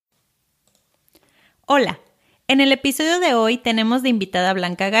Hola, en el episodio de hoy tenemos de invitada a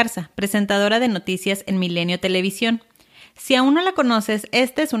Blanca Garza, presentadora de noticias en Milenio Televisión. Si aún no la conoces,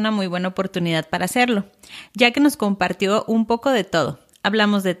 esta es una muy buena oportunidad para hacerlo, ya que nos compartió un poco de todo.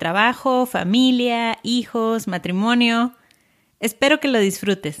 Hablamos de trabajo, familia, hijos, matrimonio. Espero que lo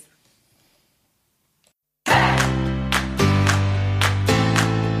disfrutes.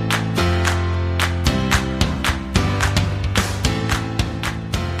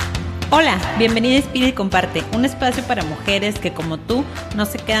 Hola, bienvenida a Inspira y Comparte, un espacio para mujeres que como tú no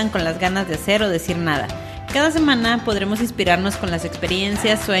se quedan con las ganas de hacer o decir nada. Cada semana podremos inspirarnos con las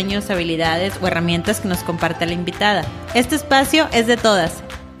experiencias, sueños, habilidades o herramientas que nos comparte la invitada. Este espacio es de todas.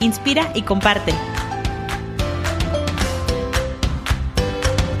 Inspira y comparte.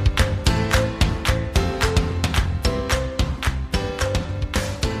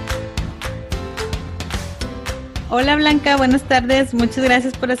 Hola Blanca, buenas tardes. Muchas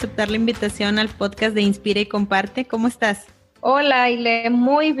gracias por aceptar la invitación al podcast de Inspira y Comparte. ¿Cómo estás? Hola, Ile,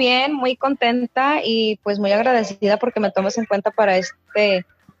 muy bien, muy contenta y pues muy agradecida porque me tomas en cuenta para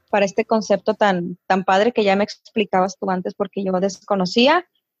este concepto tan padre que ya me explicabas tú antes porque yo desconocía,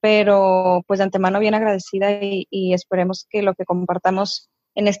 pero pues de antemano bien agradecida y esperemos que lo que compartamos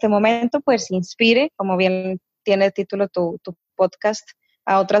en este momento pues inspire, como bien tiene el título tu podcast,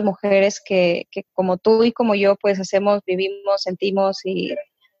 a otras mujeres que como tú y como yo pues hacemos, vivimos, sentimos y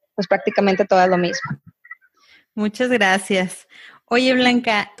pues prácticamente todas lo mismo. Muchas gracias. Oye,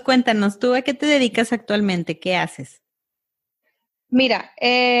 Blanca, cuéntanos, ¿tú a qué te dedicas actualmente? ¿Qué haces? Mira,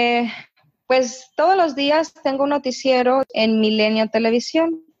 pues todos los días tengo un noticiero en Milenio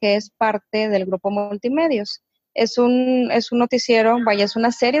Televisión, que es parte del grupo Multimedios. Es un noticiero, vaya, es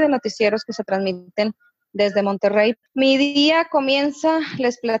una serie de noticieros que se transmiten desde Monterrey. Mi día comienza,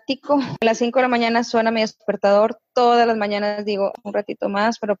 les platico, a las 5 de la mañana suena mi despertador. Todas las mañanas digo un ratito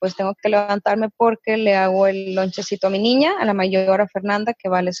más, pero pues tengo que levantarme porque le hago el lonchecito a mi niña, a la mayor, a Fernanda, que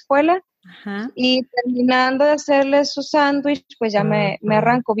va a la escuela. Ajá. Y terminando de hacerle su sándwich, pues ya me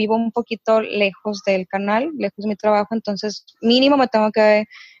arranco. Vivo un poquito lejos del canal, lejos de mi trabajo, entonces mínimo me tengo que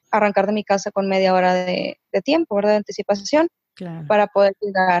arrancar de mi casa con media hora de tiempo, ¿verdad? De anticipación, Claro. para poder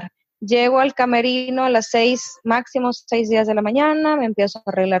llegar. Llego al camerino a las 6, máximo 6 días de la mañana, me empiezo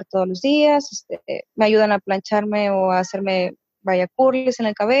a arreglar todos los días, me ayudan a plancharme o a hacerme, vaya, curlis en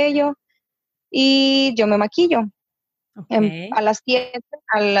el cabello y yo me maquillo. Okay. A las 7,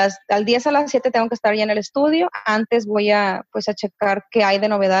 al 10 a las 7 tengo que estar ya en el estudio. Antes voy a checar qué hay de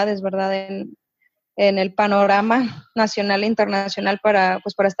novedades, ¿verdad? En el panorama nacional e internacional para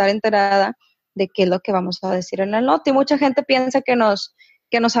estar enterada de qué es lo que vamos a decir en la nota. Y mucha gente piensa que nos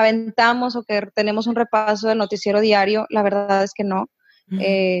aventamos o que tenemos un repaso del noticiero diario. La verdad es que no.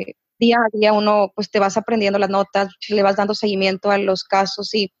 Día a día uno pues te vas aprendiendo las notas, le vas dando seguimiento a los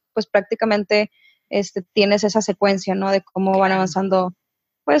casos y pues prácticamente tienes esa secuencia, ¿no? De cómo van avanzando,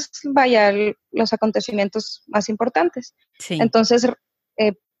 pues vaya, los acontecimientos más importantes. Sí. Entonces,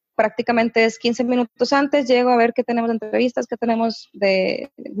 prácticamente es 15 minutos antes, llego a ver qué tenemos de entrevistas, qué tenemos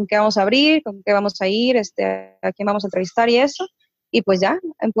con qué vamos a abrir, con qué vamos a ir, a quién vamos a entrevistar y eso. Y pues ya,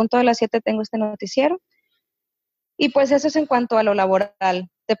 en punto de las 7 tengo este noticiero. Y pues eso es en cuanto a lo laboral.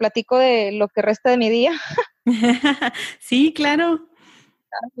 Te platico de lo que resta de mi día. Sí, claro.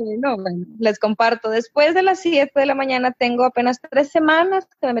 Bueno, les comparto. Después de las 7 de la mañana tengo apenas 3 semanas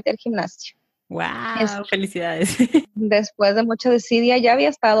que me metí al gimnasio. Wow, felicidades. Después de mucha desidia, ya había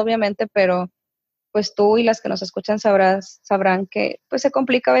estado obviamente, pero pues tú y las que nos escuchan sabrán que pues se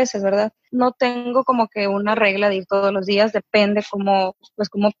complica a veces, ¿verdad? No tengo como que una regla de ir todos los días, depende cómo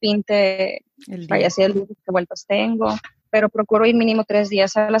pinte, vaya, si el día que vueltas tengo, pero procuro ir mínimo 3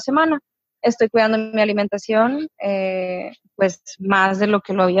 días a la semana. Estoy cuidando mi alimentación, pues más de lo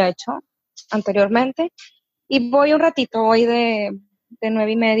que lo había hecho anteriormente. Y voy un ratito, voy de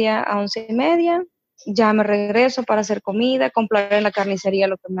 9:30 a 11:30. Ya me regreso para hacer comida, comprar en la carnicería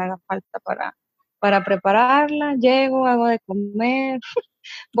lo que me haga falta para prepararla. Llego, hago de comer,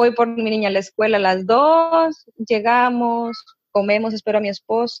 voy por mi niña a la escuela a las 2, llegamos, comemos, espero a mi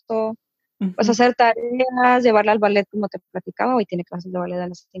esposo, pues hacer tareas, llevarla al ballet como te platicaba. Hoy tiene clases de ballet a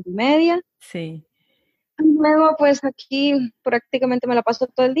las 5:30. Sí. Luego, pues aquí prácticamente me la paso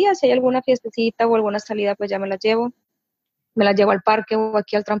todo el día. Si hay alguna fiestecita o alguna salida, pues ya me la llevo. Me la llevo al parque o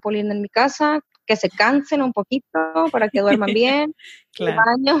aquí al trampolín en mi casa, que se cansen un poquito para que duerman bien. Claro. El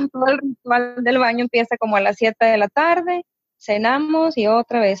baño, todo el ritual del baño empieza como a las 7 de la tarde, cenamos y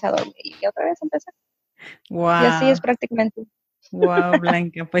otra vez a dormir y otra vez a empezar. Wow. Y así es prácticamente. Wow,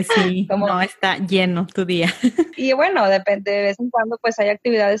 Blanca, pues sí, no, está lleno tu día. Y bueno, depende, de vez en cuando pues hay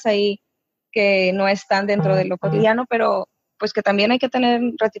actividades ahí que no están dentro de lo cotidiano, pero pues que también hay que tener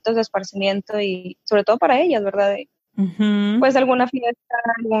ratitos de esparcimiento y sobre todo para ellas, ¿verdad? Ujú. Pues alguna fiesta,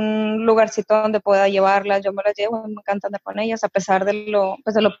 algún lugarcito donde pueda llevarlas, yo me las llevo, me encanta andar con ellas, a pesar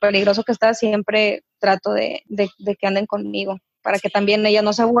pues de lo peligroso que está, siempre trato de que anden conmigo, para que también ellas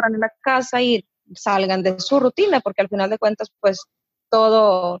no se aburran en la casa y salgan de su rutina, porque al final de cuentas, pues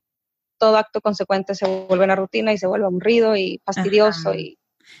todo acto consecuente se vuelve una rutina y se vuelve aburrido y fastidioso Ajá. y todo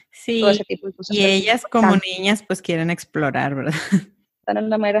Sí, ese tipo de cosas. y Pues, ellas como están, niñas pues quieren explorar, ¿verdad? están en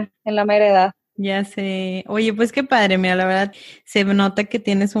la mera edad. Ya sé. Oye, pues qué padre, mira, la verdad se nota que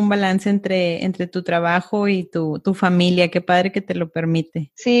tienes un balance entre tu trabajo y tu familia, qué padre que te lo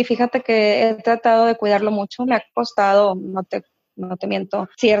permite. Sí, fíjate que he tratado de cuidarlo mucho, me ha costado, no te miento,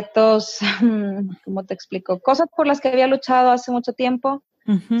 ciertos, ¿cómo te explico? Cosas por las que había luchado hace mucho tiempo,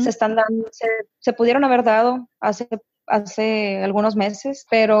 se Ujú. están dando, se pudieron haber dado hace algunos meses,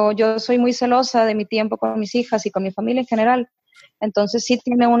 pero yo soy muy celosa de mi tiempo con mis hijas y con mi familia en general. Entonces sí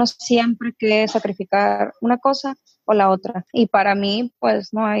tiene uno siempre que sacrificar una cosa o la otra. Y para mí,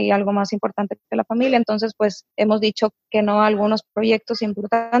 pues no hay algo más importante que la familia. Entonces, pues hemos dicho que no a algunos proyectos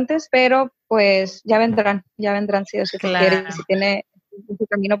importantes, pero pues ya vendrán si Dios lo quiere y si Claro, tiene un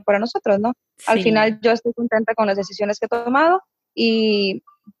camino para nosotros, ¿no? Al sí, final yo estoy contenta con las decisiones que he tomado y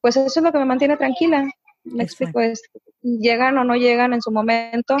pues eso es lo que me mantiene tranquila. Me explico, exacto. es, llegan o no llegan en su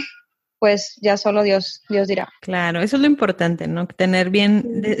momento, pues ya solo Dios dirá. Claro, eso es lo importante, ¿no? Tener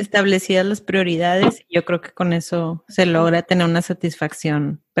bien establecidas las prioridades. Yo creo que con eso se logra tener una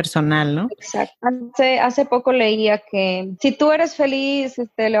satisfacción personal, ¿no? Exacto. Hace poco leía que si tú eres feliz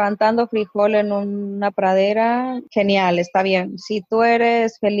levantando frijol en una pradera, genial, está bien. Si tú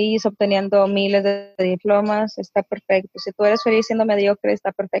eres feliz obteniendo miles de diplomas, está perfecto. Si tú eres feliz siendo mediocre,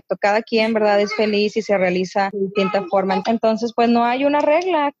 está perfecto. Cada quien, ¿verdad?, es feliz y se realiza de distinta forma. Entonces, pues no hay una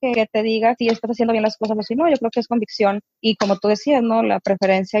regla que te diga si estás haciendo bien las cosas o si no. Yo creo que es convicción y, como tú decías, ¿no?, la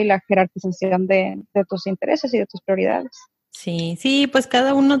preferencia y la jerarquización de tus intereses y de tus prioridades. Sí, sí, pues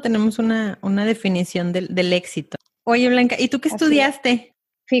cada uno tenemos una definición del éxito. Oye, Blanca, ¿y tú qué Así es. estudiaste?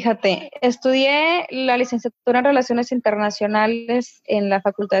 Fíjate, estudié la licenciatura en Relaciones Internacionales en la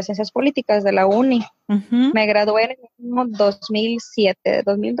Facultad de Ciencias Políticas de la UNI. Ujú. Me gradué en el año 2007, de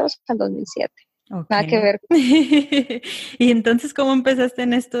 2002 al 2007. Ok. Nada que ver. Y entonces, ¿cómo empezaste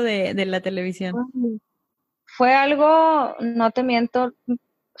en esto de la televisión? Fue algo, no te miento,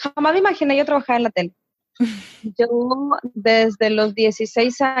 jamás me imaginé yo trabajar en la tele. Yo desde los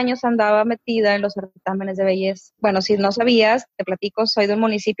 16 años andaba metida en los certámenes de belleza. Bueno, si no sabías, te platico, soy de un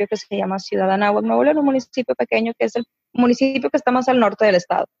municipio que se llama Ciudad Anáhuac, Nuevo León, un municipio pequeño que es el municipio que está más al norte del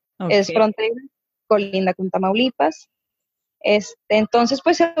estado. Ok. Es frontera, colinda con Tamaulipas. Entonces,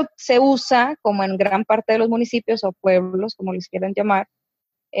 pues se usa, como en gran parte de los municipios o pueblos, como les quieran llamar,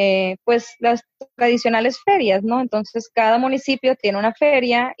 pues las tradicionales ferias, ¿no? Entonces, cada municipio tiene una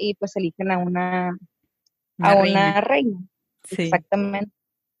feria y pues eligen Una a reina. una reina, Sí. exactamente.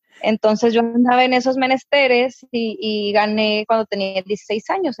 Entonces yo andaba en esos menesteres y gané cuando tenía 16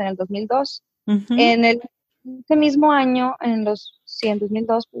 años, en el 2002. Ujú. En ese mismo año, sí, en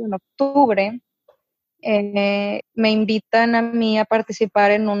 2002, pues, en octubre, me invitan a mí a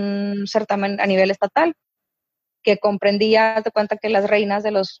participar en un certamen a nivel estatal que comprendía, te cuenta que las reinas de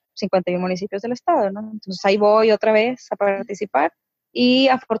los 51 municipios del estado, ¿no? Entonces ahí voy otra vez a participar y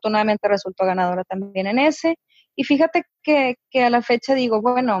afortunadamente resultó ganadora también en ese. Y fíjate que a la fecha digo,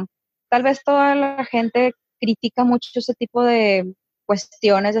 bueno, tal vez toda la gente critica mucho ese tipo de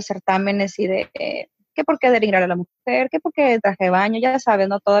cuestiones de certámenes y de que por qué denigrar a la mujer, que por qué traje de baño, ya sabes,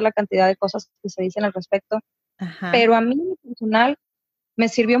 ¿no? Toda la cantidad de cosas que se dicen al respecto. Ajá. Pero a mí, en personal, me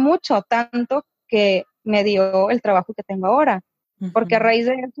sirvió mucho, tanto que me dio el trabajo que tengo ahora, porque a Ujú. raíz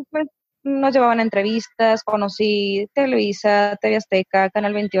de eso, pues, nos llevaban a entrevistas, conocí Televisa, TV Azteca,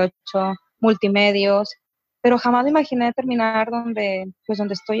 Canal 28, Multimedios, pero jamás me imaginé terminar donde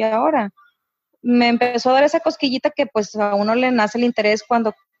estoy ahora. Me empezó a dar esa cosquillita que pues a uno le nace el interés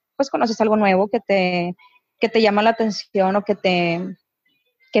cuando pues conoces algo nuevo que te llama la atención o que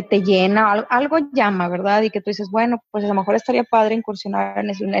te llena, algo llama, ¿verdad? Y que tú dices, bueno, pues a lo mejor estaría padre incursionar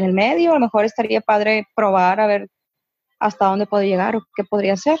en el medio, a lo mejor estaría padre probar a ver hasta dónde puedo llegar o qué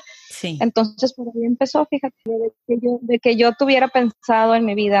podría hacer. Sí. Entonces, por ahí empezó, fíjate, de que yo tuviera pensado en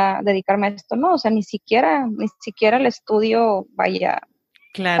mi vida dedicarme a esto, no, o sea, ni siquiera el estudio vaya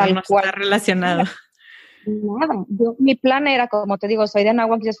Claro, no tal cual. está relacionado. Nada, mi plan era, como te digo, soy de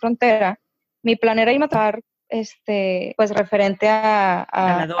Anáhuac y es frontera, mi plan era irme a trabajar, pues referente A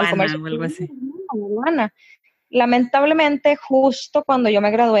la al aduana comercio o algo exterior, así. a la aduana. Lamentablemente, justo cuando yo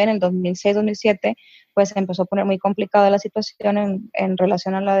me gradué en el 2006-2007, pues se empezó a poner muy complicada la situación en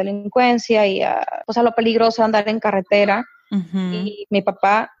relación a la delincuencia y pues a lo peligroso de andar en carretera. Ujú. Y mi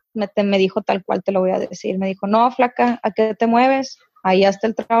papá me dijo tal cual te lo voy a decir. Me dijo, no, flaca, ¿a qué te mueves? Ahí está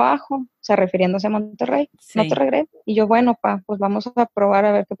el trabajo, o sea, refiriéndose a Monterrey, no te Sí. regreses. Y yo, bueno, pa, pues vamos a probar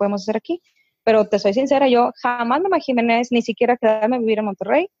a ver qué podemos hacer aquí. Pero te soy sincera, yo jamás me imaginé ni siquiera quedarme a vivir en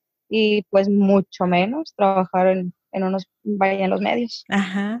Monterrey y pues mucho menos trabajar vaya, en los medios.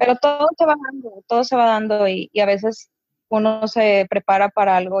 Ajá. Pero todo se va dando y a veces uno se prepara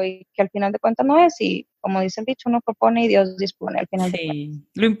para algo y que al final de cuentas no es, y como dice el dicho, uno propone y Dios dispone al final de cuentas. Sí,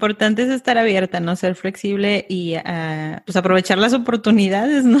 lo importante es estar abierta, no ser flexible y pues aprovechar las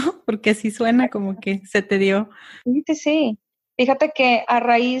oportunidades, ¿no? Porque así suena como que se te dio. Sí, sí, sí. Fíjate que a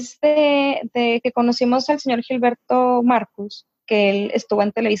raíz de que conocimos al señor Gilberto Marcus, que él estuvo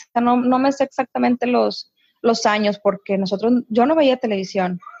en Televisa, no me sé exactamente los años, porque yo no veía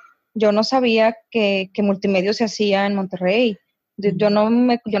televisión, yo no sabía que multimedia se hacía en Monterrey. Yo no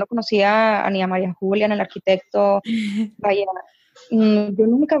conocía ni a María Julia, ni al arquitecto, vaya, yo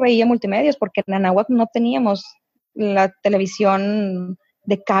nunca veía multimedios porque en Anáhuac no teníamos la televisión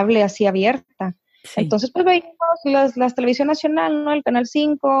de cable así abierta. Sí. Entonces, pues veíamos las televisión nacional, ¿no? El Canal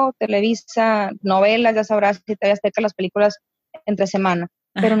 5, Televisa, novelas, ya sabrás, y TV Azteca, las películas entre semana,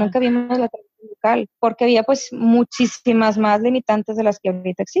 pero Ajá, nunca vimos la televisión local, porque había pues muchísimas más limitantes de las que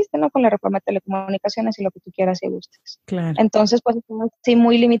ahorita existen, ¿no? Con la reforma de telecomunicaciones y lo que tú quieras y gustes. claro. Entonces, pues sí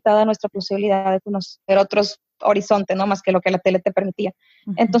muy limitada nuestra posibilidad de conocer otros horizontes, ¿no? Más que lo que la tele te permitía.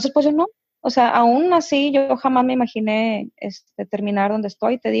 Ujú. Entonces, pues yo no. O sea, aún así, yo jamás me imaginé terminar donde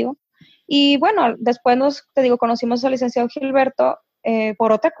estoy, te digo. Y bueno, después te digo, conocimos al licenciado Gilberto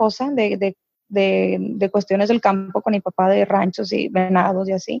por otra cosa, de cuestiones del campo con mi papá de ranchos y venados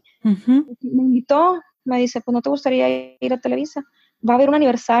y así. Ujú. Me invitó, me dice, pues no te gustaría ir a Televisa. Va a haber un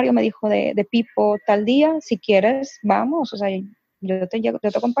aniversario, me dijo, de Pipo tal día, si quieres, vamos, o sea, yo te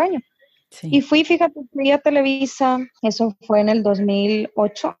acompaño. Y Sí. fui a Televisa, eso fue en el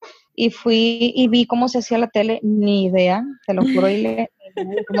 2008, y fui y vi cómo se hacía la tele, ni idea, te lo juro, ni idea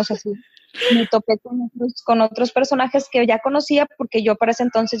de cómo se hacía. Me topé con otros personajes que ya conocía porque yo para ese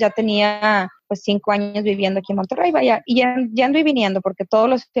entonces ya tenía pues 5 años viviendo aquí en Monterrey, vaya, y ya ando y viniendo porque todos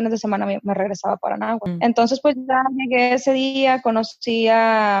los fines de semana me regresaba para Anáhuac. Mm. Entonces pues ya llegué ese día, conocí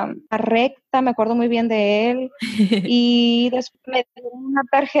a Recta, me acuerdo muy bien de él, y después me dieron una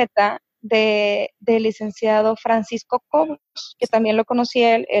tarjeta del licenciado Francisco Cobos, que también lo conocí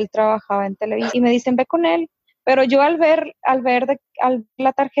él trabajaba en Televisa, y me dicen, ve con él. Pero yo al ver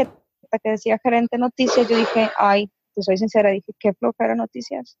la tarjeta que decía gerente noticias, yo dije, ay, te soy sincera, dije, qué flojera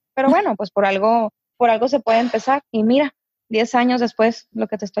noticias. Pero bueno, pues por algo se puede empezar. Y mira, 10 años después, lo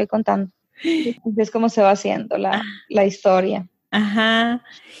que te estoy contando. Es como se va haciendo la historia. Ajá.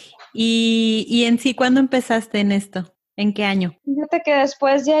 Y en sí, ¿cuándo empezaste en esto? ¿En qué año? Fíjate que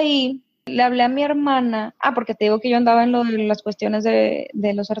después de ahí le hablé a mi hermana, porque te digo que yo andaba en las cuestiones de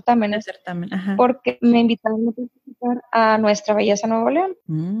los El certámenes, certamen. Ajá. porque me invitaron a participar a Nuestra Belleza Nuevo León,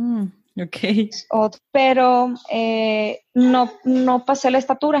 Mm, ok. pero no pasé la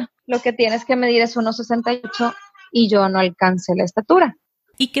estatura. Lo que tienes que medir es 1,68 y yo no alcancé la estatura.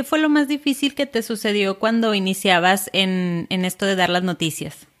 ¿Y qué fue lo más difícil que te sucedió cuando iniciabas en esto de dar las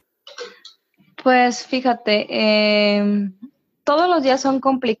noticias? Pues fíjate, todos los días son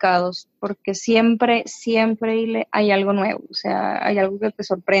complicados porque siempre hay algo nuevo, o sea, hay algo que te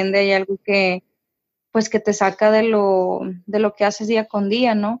sorprende, hay algo pues que te saca de lo que haces día con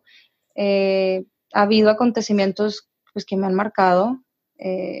día, ¿no? Ha habido acontecimientos pues que me han marcado,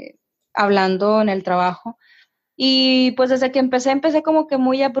 hablando en el trabajo, y pues desde que empecé como que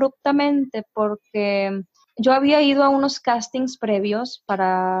muy abruptamente porque yo había ido a unos castings previos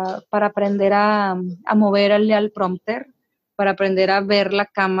para aprender a moverle al prompter, para aprender a ver la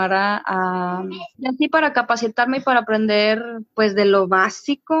cámara, y así para capacitarme y para aprender pues de lo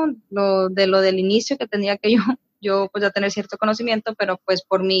básico, de lo del inicio que tenía que yo pues ya tener cierto conocimiento, pero pues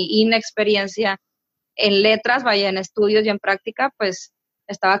por mi inexperiencia en letras, vaya, en estudios y en práctica, pues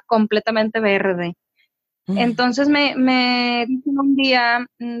estaba completamente verde. Mm. Entonces me dicen un día,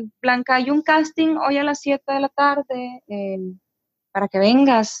 Blanca, hay un casting hoy a las 7 de la tarde para que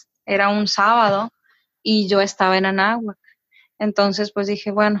vengas. Era un sábado y yo estaba en Anáhuac. Entonces pues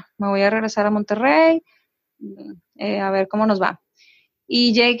dije, bueno, me voy a regresar a Monterrey, a ver cómo nos va.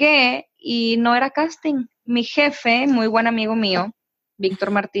 Y llegué y no era casting. Mi jefe, muy buen amigo mío,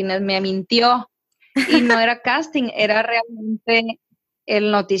 Víctor Martínez, me mintió y no era casting, era realmente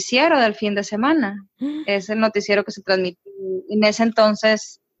el noticiero del fin de semana. Es el noticiero que se transmite en ese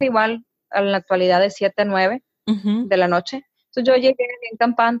entonces, igual a la actualidad de 7 a 9 Ujú. de la noche. Entonces yo llegué bien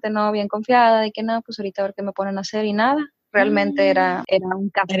campante, ¿no? Bien confiada de que no, pues ahorita a ver qué me ponen a hacer y nada. Realmente era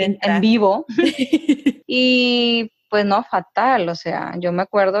un Era casting en entrar. vivo. Y pues no, fatal, o sea, yo me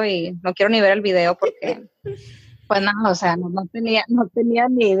acuerdo y no quiero ni ver el video porque, pues no, o sea, no tenía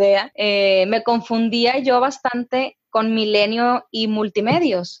ni idea. Me confundía yo bastante con Milenio y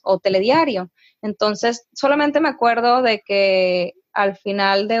Multimedios o Telediario. Entonces, solamente me acuerdo de que al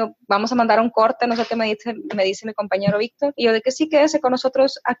final vamos a mandar un corte, no sé qué me dice mi compañero Víctor, y yo de que sí, quédese con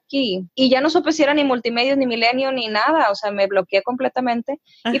nosotros aquí. Y ya no supe si era ni Multimedios, ni Milenio, ni nada, o sea, me bloqueé completamente.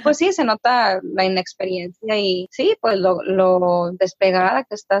 Y Ajá. pues sí, se nota la inexperiencia y sí, pues lo despegada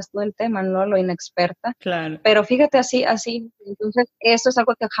que estás tú del tema, ¿no? Lo inexperta. Claro. Pero fíjate, así, entonces eso es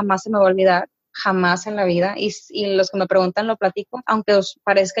algo que jamás se me va a olvidar, jamás en la vida. Y los que me preguntan lo platico, aunque os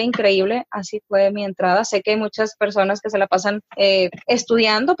parezca increíble, así fue mi entrada. Sé que hay muchas personas que se la pasan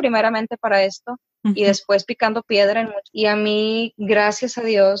estudiando primeramente para esto y Ujú. después picando piedra. Y a mí, gracias a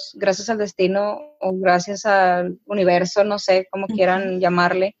Dios, gracias al destino o gracias al universo, no sé cómo quieran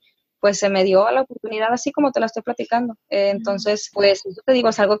llamarle, pues se me dio la oportunidad así como te la estoy platicando. Entonces, pues eso te digo,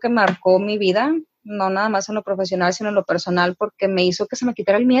 es algo que marcó mi vida, no nada más en lo profesional, sino en lo personal, porque me hizo que se me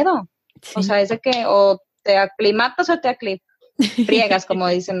quitara el miedo. O Sí. sea, es de que o te aclimatas o te friegas, como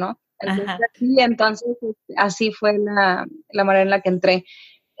dicen, ¿no? Entonces, Ajá. así fue la manera en la que entré.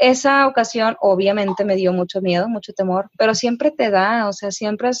 Esa ocasión obviamente me dio mucho miedo, mucho temor, pero siempre te da, o sea,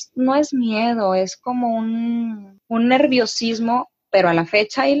 no es miedo, es como un nerviosismo, pero a la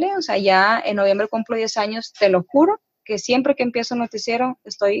fecha, Ile, o sea, ya en noviembre cumplo 10 años, te lo juro, que siempre que empiezo un noticiero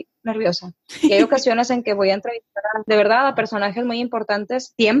estoy nerviosa. Y hay ocasiones en que voy a entrevistar de verdad a personajes muy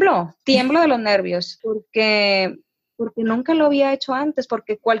importantes, tiemblo de los nervios, porque nunca lo había hecho antes,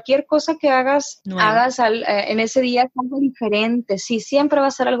 porque cualquier cosa que hagas Nuevo. en ese día es algo diferente, sí, siempre va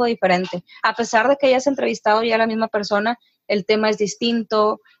a ser algo diferente. A pesar de que hayas entrevistado ya a la misma persona, el tema es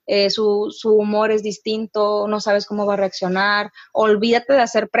distinto, su humor es distinto, no sabes cómo va a reaccionar, olvídate de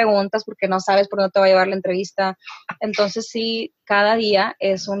hacer preguntas porque no sabes por dónde te va a llevar la entrevista. Entonces sí, cada día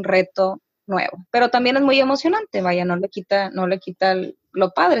es un reto nuevo, pero también es muy emocionante, vaya, no le quita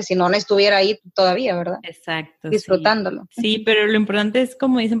lo padre, si no estuviera ahí todavía, ¿verdad? Exacto, sí. Disfrutándolo. Sí, pero lo importante es,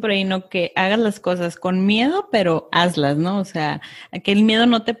 como dicen por ahí, ¿no? Que hagas las cosas con miedo, pero hazlas, ¿no? O sea, a que el miedo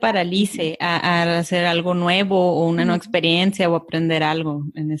no te paralice a hacer algo nuevo o una nueva experiencia o aprender algo,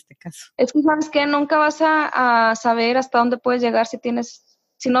 en este caso. Es que sabes que nunca vas a saber hasta dónde puedes llegar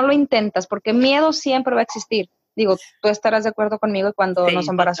si no lo intentas, porque miedo siempre va a existir. Digo, tú estarás de acuerdo conmigo cuando nos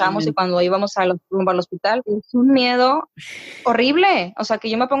Sí, embarazamos y totalmente. cuando íbamos rumbo al hospital, es un miedo horrible. O sea, que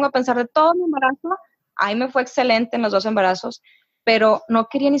yo me pongo a pensar de todo mi embarazo, ahí me fue excelente en los 2 embarazos, pero no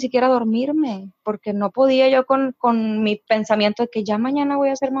quería ni siquiera dormirme, porque no podía yo con mi pensamiento de que ya mañana voy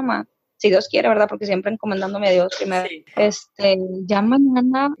a ser mamá. Si Dios quiere, ¿verdad? Porque siempre encomendándome a Dios primero. Sí. Ya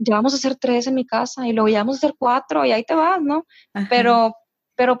mañana, ya vamos a hacer 3 en mi casa y luego ya vamos a hacer 4 y ahí te vas, ¿no? Ajá.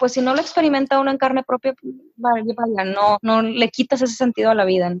 Pero pues si no lo experimenta uno en carne propia, vaya, no le quitas ese sentido a la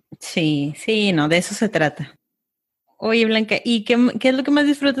vida, ¿no? Sí, sí, no, de eso se trata. Oye, Blanca, ¿y qué es lo que más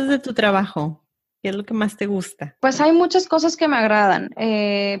disfrutas de tu trabajo? ¿Qué es lo que más te gusta? Pues hay muchas cosas que me agradan.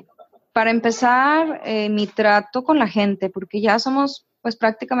 Para empezar, mi trato con la gente, porque ya somos pues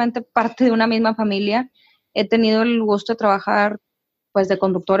prácticamente parte de una misma familia. He tenido el gusto de trabajar pues de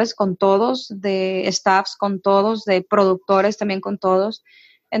conductores con todos, de staffs con todos, de productores también con todos.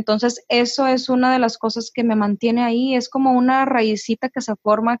 Entonces, eso es una de las cosas que me mantiene ahí. Es como una raicita que se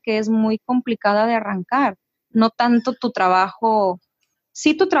forma que es muy complicada de arrancar. No tanto tu trabajo,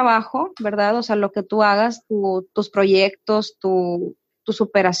 sí tu trabajo, ¿verdad? O sea, lo que tú hagas, tus proyectos, tu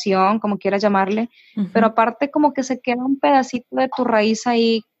superación, como quieras llamarle, pero Ujú. aparte como que se queda un pedacito de tu raíz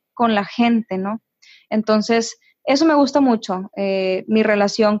ahí con la gente, ¿no? Entonces, eso me gusta mucho, mi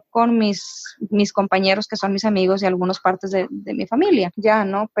relación con mis compañeros, que son mis amigos y algunas partes de mi familia, ya,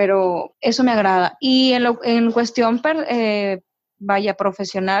 ¿no? Pero eso me agrada. Y en cuestión, vaya,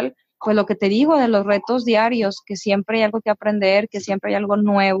 profesional, pues lo que te digo de los retos diarios, que siempre hay algo que aprender, que siempre hay algo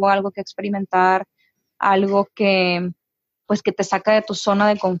nuevo, algo que experimentar, algo pues que te saca de tu zona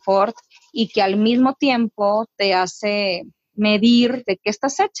de confort y que al mismo tiempo te hace medir de qué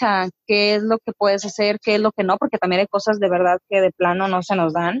estás hecha, qué es lo que puedes hacer, qué es lo que no, porque también hay cosas de verdad que de plano no se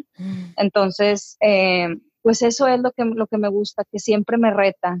nos dan. Entonces, pues eso es lo que me gusta, que siempre me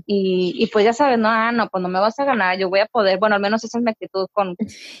reta. Y pues ya sabes, no, no, pues no me vas a ganar, yo voy a poder, bueno, al menos esa es mi actitud con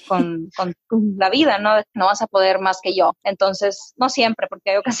la vida, ¿no? No vas a poder más que yo. Entonces, no siempre,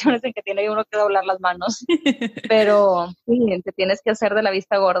 porque hay ocasiones en que tiene uno que doblar las manos, pero sí, te tienes que hacer de la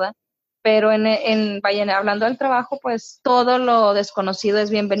vista gorda. Pero vaya, hablando del trabajo, pues todo lo desconocido es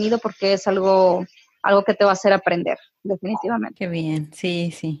bienvenido porque es algo algo que te va a hacer aprender, definitivamente. Qué bien,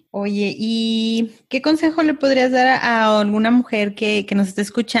 sí, sí. Oye, ¿y qué consejo le podrías dar a alguna mujer que nos esté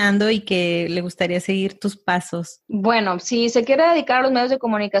escuchando y que le gustaría seguir tus pasos? Bueno, si se quiere dedicar a los medios de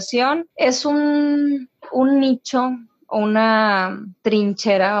comunicación, es un nicho o una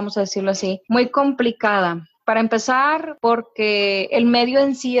trinchera, vamos a decirlo así, muy complicada. Para empezar, porque el medio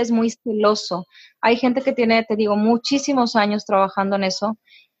en sí es muy celoso. Hay gente que tiene, te digo, muchísimos años trabajando en eso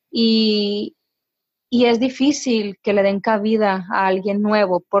y, y es difícil que le den cabida a alguien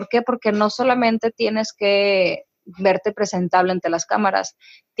nuevo. ¿Por qué? Porque no solamente tienes que verte presentable ante las cámaras,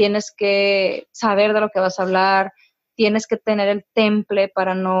 tienes que saber de lo que vas a hablar, tienes que tener el temple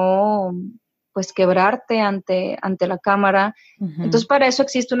para no pues quebrarte ante la cámara. Entonces, para eso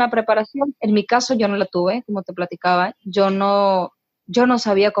existe una preparación. En mi caso, yo no la tuve, como te platicaba. Yo no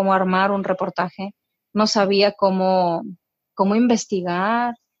sabía cómo armar un reportaje, no sabía cómo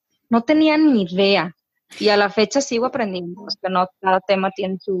investigar, no tenía ni idea. Y a la fecha sigo aprendiendo, pues que no, cada tema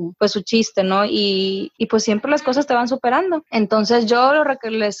tiene su chiste, ¿no? Y pues siempre las cosas te van superando. Entonces yo lo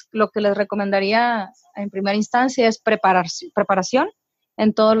que les recomendaría en primera instancia es preparación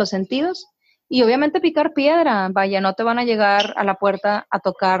en todos los sentidos y obviamente picar piedra, vaya, no te van a llegar a la puerta a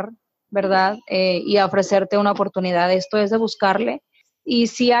tocar, ¿verdad? Y a ofrecerte una oportunidad. Esto es de buscarle. Y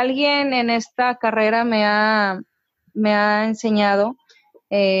si alguien en esta carrera me ha enseñado,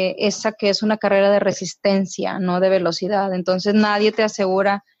 esa que es una carrera de resistencia, no de velocidad. Entonces nadie te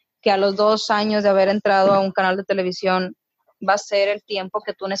asegura que a los 2 años de haber entrado a un canal de televisión va a ser el tiempo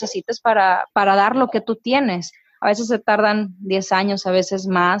que tú necesites para dar lo que tú tienes. A veces se tardan 10 años, a veces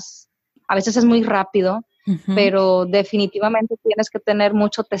más, a veces es muy rápido, pero definitivamente tienes que tener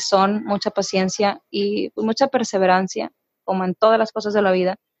mucho tesón, mucha paciencia y mucha perseverancia, como en todas las cosas de la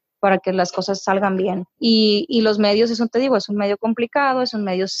vida, para que las cosas salgan bien. Y los medios, eso te digo, es un medio complicado, es un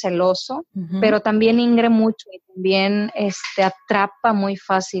medio celoso, pero también ingre mucho y también atrapa muy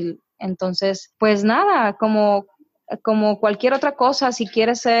fácil. Entonces, pues nada, como cualquier otra cosa, si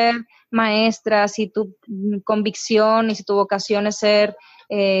quieres ser maestra, si tu convicción y si tu vocación es ser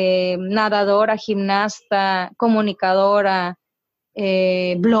nadadora, gimnasta, comunicadora,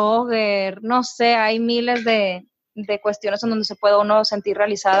 blogger, no sé, hay miles de cuestiones en donde se puede uno sentir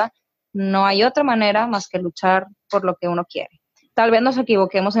realizada. No hay otra manera más que luchar por lo que uno quiere. Tal vez nos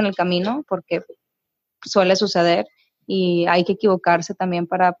equivoquemos en el camino, porque suele suceder y hay que equivocarse también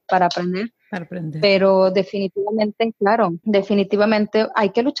para aprender. Para aprender. Pero definitivamente, claro, definitivamente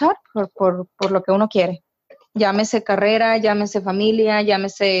hay que luchar por lo que uno quiere. Llámese carrera, llámese familia,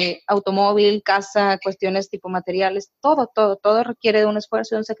 llámese automóvil, casa, cuestiones tipo materiales, todo requiere de un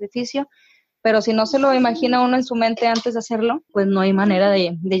esfuerzo y un sacrificio, pero si no se lo imagina uno en su mente antes de hacerlo, pues no hay manera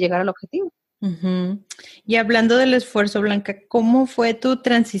de llegar al objetivo. Y hablando del esfuerzo, Blanca, ¿cómo fue tu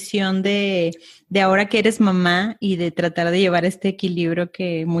transición de ahora que eres mamá y de tratar de llevar este equilibrio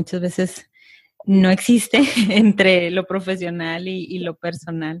que muchas veces no existe entre lo profesional y lo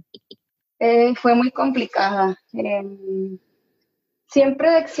personal? Fue muy complicada.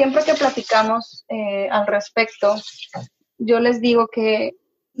 Siempre que platicamos al respecto, yo les digo que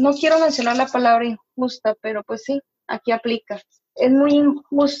no quiero mencionar la palabra injusta, pero pues sí, aquí aplica. Es muy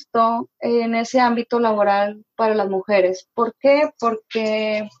injusto en ese ámbito laboral para las mujeres. ¿Por qué?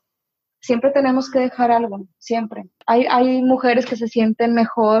 Porque siempre tenemos que dejar algo, siempre. Hay mujeres que se sienten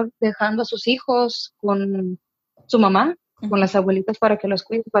mejor dejando a sus hijos con su mamá, con las abuelitas para que los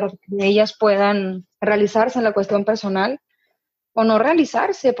cuiden, para que ellas puedan realizarse en la cuestión personal o no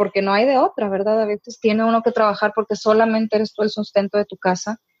realizarse, porque no hay de otra, ¿verdad? A veces tiene uno que trabajar porque solamente eres tú el sustento de tu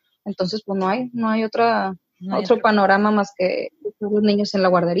casa, entonces pues no hay otro panorama más que los niños en la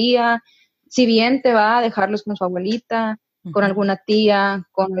guardería, si bien te va a dejarlos con su abuelita, con alguna tía,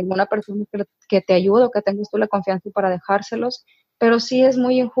 con alguna persona que te ayude o que tengas tú la confianza para dejárselos, pero sí es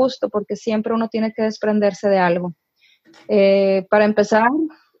muy injusto porque siempre uno tiene que desprenderse de algo. Para empezar,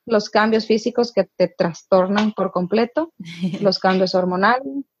 los cambios físicos que te trastornan por completo, los cambios hormonales,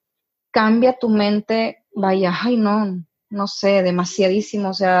 cambia tu mente, vaya, ay no sé, demasiadísimo,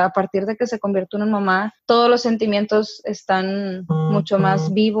 o sea, a partir de que se convierte uno en mamá, todos los sentimientos están mucho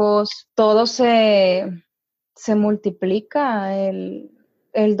más vivos, todo se multiplica, el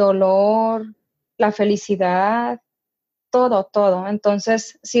dolor, la felicidad, todo.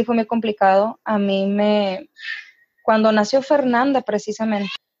 Entonces, sí fue muy complicado. Cuando nació Fernanda,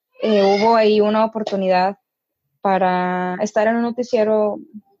 precisamente, hubo ahí una oportunidad para estar en un noticiero,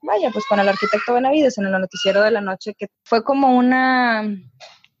 vaya, pues con el arquitecto Benavides, en el noticiero de la noche, que fue como una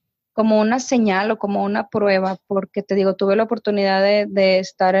señal o como una prueba, porque te digo, tuve la oportunidad de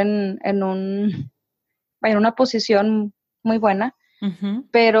estar en una posición muy buena, Ujú.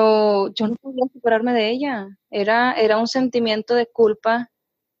 pero yo no podía separarme de ella. Era un sentimiento de culpa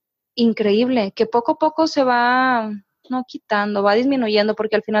increíble, que poco a poco se va no quitando, va disminuyendo,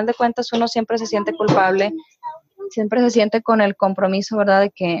 porque al final de cuentas uno siempre se siente culpable, siempre se siente con el compromiso, ¿verdad?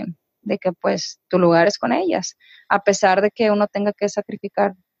 De que pues tu lugar es con ellas, a pesar de que uno tenga que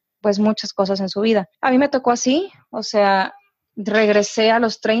sacrificar pues muchas cosas en su vida. A mí me tocó así, o sea, regresé a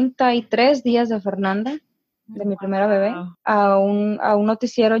los 33 días de Fernanda, de mi primera bebé, Wow. a un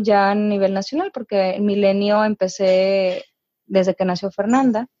noticiero ya a nivel nacional, porque en Milenio empecé desde que nació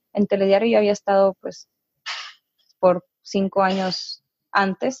Fernanda. En Telediario ya había estado pues por 5 años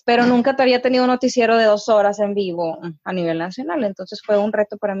antes, pero nunca te había tenido un noticiero de 2 horas en vivo a nivel nacional, entonces fue un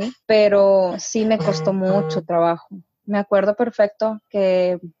reto para mí, pero sí me costó mucho trabajo. Me acuerdo perfecto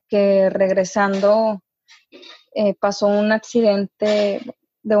que regresando pasó un accidente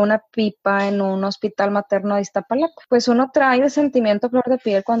de una pipa en un hospital materno de Iztapalapa. Pues uno trae el sentimiento a flor de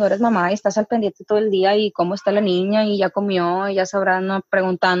piel cuando eres mamá y estás al pendiente todo el día y cómo está la niña y ya comió y ya sabrán, ¿no?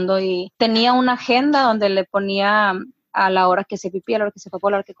 Preguntando, y tenía una agenda donde le ponía a la hora que se pipía, a la hora que se fue,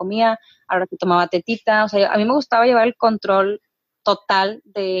 a la hora que comía, a la hora que tomaba tetita. O sea, a mí me gustaba llevar el control total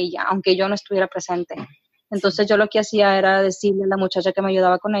de ella, aunque yo no estuviera presente. Entonces yo lo que hacía era decirle a la muchacha que me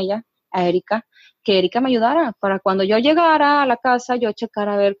ayudaba con ella, a Erika, que Erika me ayudara para cuando yo llegara a la casa yo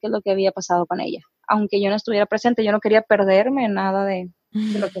checara a ver qué es lo que había pasado con ella. Aunque yo no estuviera presente, yo no quería perderme nada de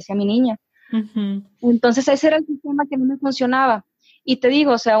lo que hacía mi niña. Ujú. Entonces ese era el sistema que no me funcionaba. Y te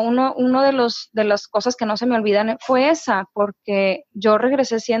digo, o sea, uno de las cosas que no se me olvidan fue esa, porque yo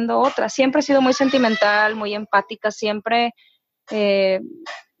regresé siendo otra. Siempre he sido muy sentimental, muy empática, siempre eh,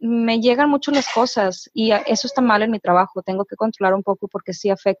 me llegan mucho las cosas y eso está mal en mi trabajo. Tengo que controlar un poco porque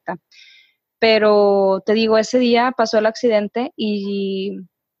sí afecta. Pero te digo, ese día pasó el accidente y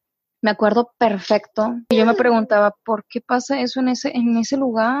me acuerdo perfecto. Y yo me preguntaba, ¿por qué pasa eso en ese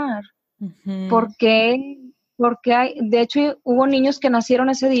lugar? Ujú. ¿Por qué? Porque de hecho, hubo niños que nacieron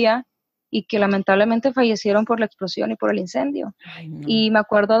ese día y que lamentablemente fallecieron por la explosión y por el incendio. Ay, no. Y me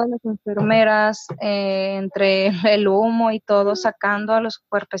acuerdo de las enfermeras, entre el humo y todo, sacando a los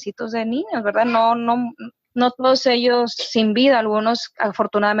cuerpecitos de niños, ¿verdad? No, no, no todos ellos sin vida, algunos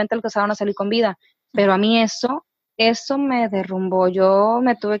afortunadamente alcanzaron a salir con vida, pero a mí eso me derrumbó. Yo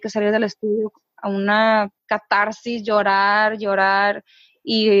me tuve que salir del estudio a una catarsis, llorar, llorar,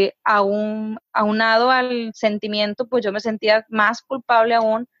 y aunado al sentimiento, pues yo me sentía más culpable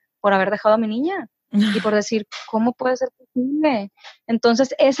aún por haber dejado a mi niña y por decir, ¿cómo puede ser posible?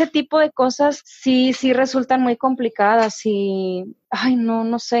 Entonces, ese tipo de cosas sí, sí resultan muy complicadas y, ay, no,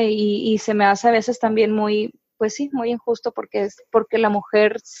 no sé, y se me hace a veces también muy, pues sí, muy injusto porque la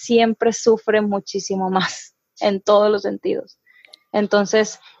mujer siempre sufre muchísimo más en todos los sentidos.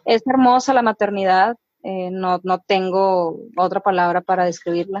 Entonces, es hermosa la maternidad, no tengo otra palabra para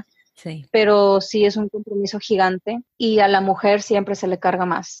describirla, Sí. pero sí es un compromiso gigante y a la mujer siempre se le carga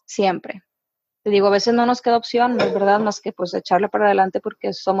más, siempre. Te digo, a veces no nos queda opción, no es verdad, más que pues echarle para adelante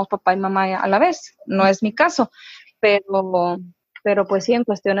porque somos papá y mamá a la vez. No es mi caso, pero, pero pues sí, en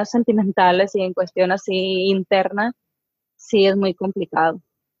cuestiones sentimentales y en cuestiones así internas, sí es muy complicado.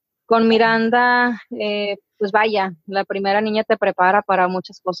 Con Miranda, pues vaya, la primera niña te prepara para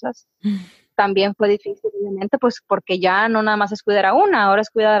muchas cosas. También fue difícil, obviamente, pues porque ya no nada más es cuidar a una, ahora es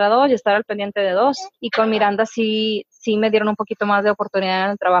cuidar a dos y estar al pendiente de dos. Y con Miranda sí, sí me dieron un poquito más de oportunidad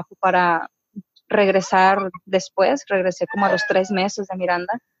en el trabajo para regresar después. Regresé como a los 3 meses de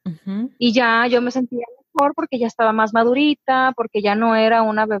Miranda. Ujú. Y ya yo me sentía mejor porque ya estaba más madurita, porque ya no era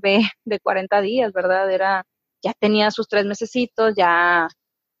una bebé de 40 días, ¿verdad? Ya tenía sus 3 mesecitos, ya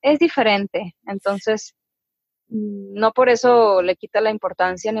es diferente. Entonces, no por eso le quita la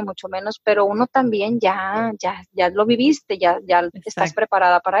importancia, ni mucho menos, pero uno también ya lo viviste, ya estás Exacto.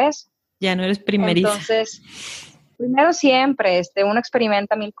 preparada para eso. Ya no eres primeriza. Entonces, primero siempre, uno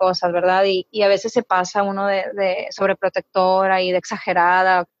experimenta mil cosas, ¿verdad? Y a veces se pasa uno de sobreprotectora y de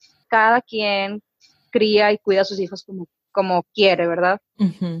exagerada. Cada quien cría y cuida a sus hijos como quiere, ¿verdad?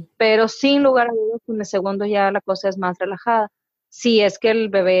 Ujú. Pero sin lugar a dudas, con el segundo ya la cosa es más relajada. Si es que el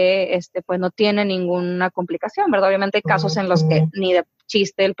bebé, pues no tiene ninguna complicación, ¿verdad? Obviamente hay casos en los que ni de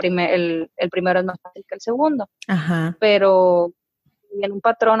chiste el primero es más fácil que el segundo, Ajá. pero en un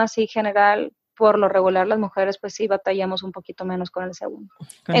patrón así general, por lo regular las mujeres pues sí batallamos un poquito menos con el segundo.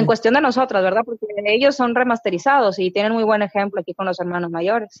 Con En el- cuestión de nosotras, ¿verdad? Porque ellos son remasterizados y tienen muy buen ejemplo aquí con los hermanos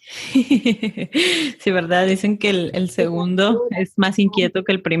mayores. Sí, ¿verdad? Dicen que el segundo es más inquieto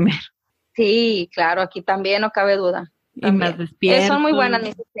que el primero Sí, claro, aquí también no cabe duda, y más también. Son muy despierto. buenas,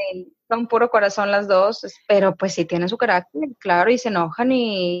 son puro corazón las dos, pero pues sí tienen su carácter, claro, y se enojan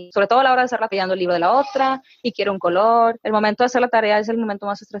y sobre todo a la hora de estarla pillando el libro de la otra y quiere un color. El momento de hacer la tarea es el momento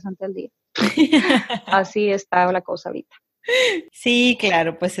más estresante del día. Así está la cosa ahorita. Sí,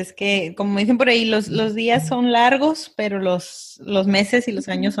 claro, pues es que, como dicen por ahí, los días son largos, pero los meses y los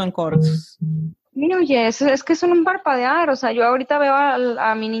años son cortos. Mira, oye, es que son un parpadear, o sea, yo ahorita veo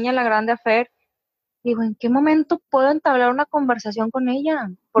a mi niña, la grande, a Fer, digo, ¿en qué momento puedo entablar una conversación con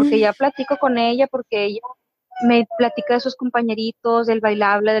ella? Porque ya platico con ella, porque ella me platica de sus compañeritos, del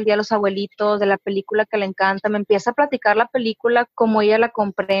bailable, del Día de los Abuelitos, de la película que le encanta, me empieza a platicar la película, cómo ella la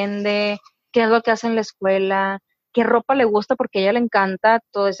comprende, qué es lo que hace en la escuela, qué ropa le gusta, porque a ella le encanta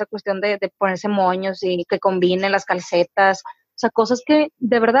toda esa cuestión de ponerse moños y que combinen las calcetas, o sea, cosas que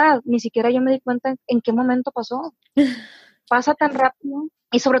de verdad ni siquiera yo me di cuenta en qué momento pasó. Pasa tan rápido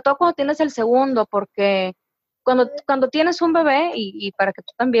y sobre todo cuando tienes el segundo, porque cuando tienes un bebé y para que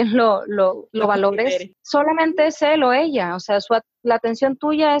tú también lo valores, considere. solamente es él o ella, o sea, la atención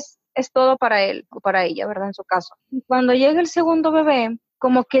tuya es todo para él o para ella, ¿verdad? En su caso. Y cuando llega el segundo bebé,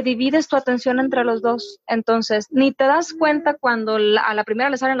 como que divides tu atención entre los dos, entonces ni te das cuenta cuando a la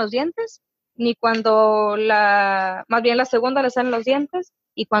primera le salen los dientes, ni cuando más bien la segunda le salen los dientes,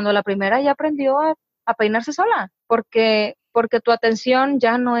 y cuando la primera ya aprendió a peinarse sola, porque tu atención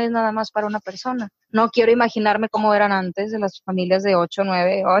ya no es nada más para una persona. No quiero imaginarme cómo eran antes de las familias de 8,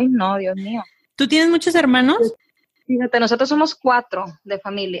 9. Ay, no, Dios mío. ¿Tú tienes muchos hermanos? Fíjate, nosotros somos 4 de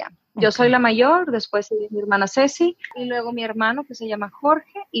familia. Yo soy la mayor, después mi hermana Ceci, y luego mi hermano que se llama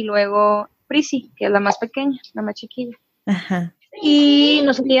Jorge, y luego Prisi, que es la más pequeña, la más chiquilla. Ajá. Y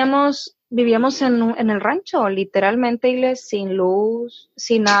vivíamos en el rancho, literalmente, Iles, sin luz,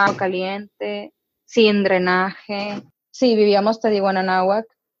 sin agua caliente, sin drenaje. Sí, vivíamos, te digo, en Anáhuac,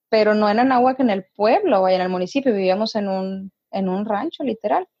 pero no en Anáhuac en el pueblo o en el municipio, vivíamos en un rancho,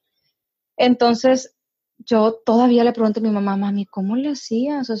 literal. Entonces, yo todavía le pregunto a mi mamá, mami, ¿cómo le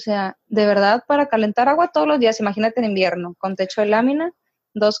hacías? O sea, de verdad, para calentar agua todos los días, imagínate en invierno, con techo de lámina,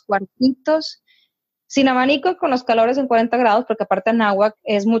 2 cuartitos, sin abanico, con los calores en 40 grados, porque aparte en Anáhuac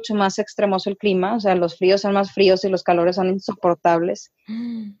es mucho más extremoso el clima, o sea, los fríos son más fríos y los calores son insoportables.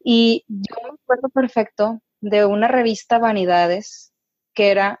 Y yo me acuerdo perfecto de una revista Vanidades,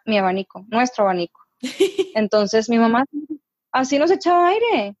 que era mi abanico, nuestro abanico. Entonces mi mamá así nos echaba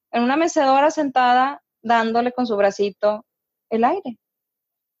aire, en una mecedora sentada, dándole con su bracito el aire.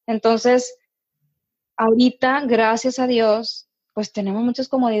 Entonces, ahorita, gracias a Dios, pues tenemos muchas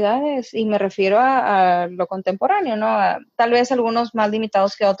comodidades y me refiero a lo contemporáneo, ¿no? Tal vez algunos más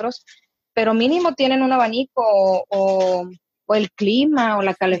limitados que otros, pero mínimo tienen un abanico o el clima o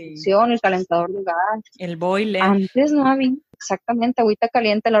la calefacción, sí, el calentador de gas. El boiler. Antes no había exactamente agüita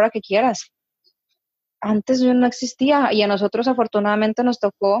caliente a la hora que quieras. Antes yo no existía y a nosotros afortunadamente nos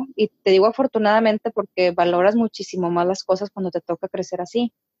tocó, y te digo afortunadamente porque valoras muchísimo más las cosas cuando te toca crecer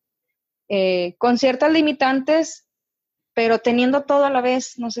así. Con ciertas limitantes, pero teniendo todo a la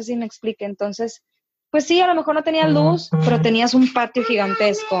vez, no sé si me explique. Entonces, pues sí, a lo mejor no tenías luz, pero tenías un patio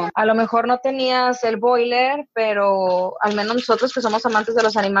gigantesco. A lo mejor no tenías el boiler, pero al menos nosotros que somos amantes de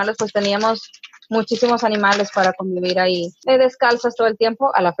los animales, pues teníamos muchísimos animales para convivir ahí. Descalzas todo el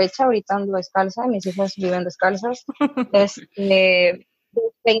tiempo, a la fecha, ahorita ando descalza, mis hijas viven descalzas.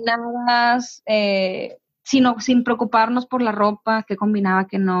 Peinadas, sin preocuparnos por la ropa, qué combinaba,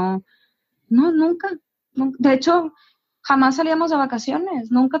 qué no. No, nunca. De hecho, jamás salíamos de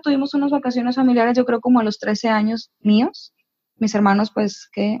vacaciones. Nunca tuvimos unas vacaciones familiares, yo creo como a los 13 años míos. Mis hermanos, pues,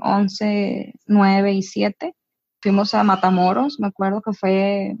 ¿qué? 11, 9 y 7. Fuimos a Matamoros, me acuerdo que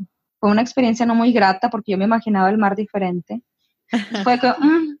fue una experiencia no muy grata porque yo me imaginaba el mar diferente. Fue que,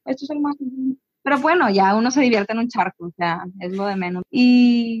 esto es el mar. Pero bueno, ya uno se divierte en un charco, o sea, es lo de menos.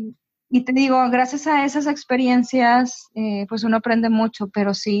 Y te digo, gracias a esas experiencias, pues uno aprende mucho,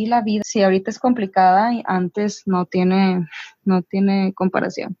 pero sí, la vida, sí, ahorita es complicada y antes no tiene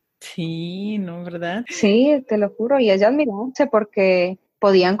comparación. Sí, ¿no? ¿Verdad? Sí, te lo juro, y es de admirarse porque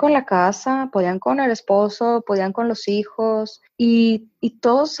podían con la casa, podían con el esposo, podían con los hijos y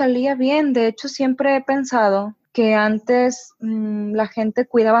todo salía bien. De hecho, siempre he pensado que antes la gente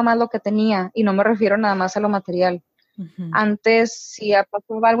cuidaba más lo que tenía y no me refiero nada más a lo material. Uh-huh. Antes, si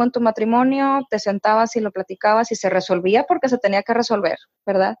pasaba algo en tu matrimonio, te sentabas y lo platicabas y se resolvía porque se tenía que resolver,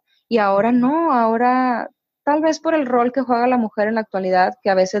 ¿verdad? Y ahora no, ahora tal vez por el rol que juega la mujer en la actualidad, que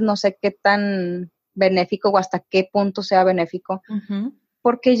a veces no sé qué tan benéfico o hasta qué punto sea benéfico, uh-huh,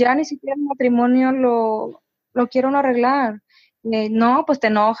 porque ya ni siquiera el matrimonio lo quiere uno arreglar. No, pues te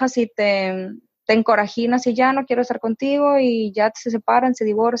enojas y te encorajinas y ya no quiero estar contigo y ya se separan, se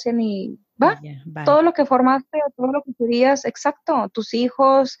divorcian y va. Yeah, todo lo que formaste, todo lo que querías, exacto, tus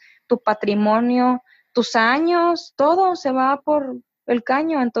hijos, tu patrimonio, tus años, todo se va por el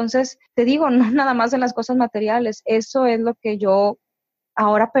caño. Entonces, te digo, no nada más en las cosas materiales, eso es lo que yo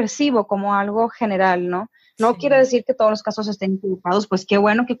ahora percibo como algo general, ¿no? No quiere Sí. decir que todos los casos estén equivocados, pues qué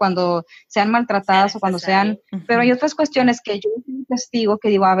bueno que cuando sean Sea maltratadas o cuando sean, necesario. pero hay Ujú. otras cuestiones que yo soy testigo que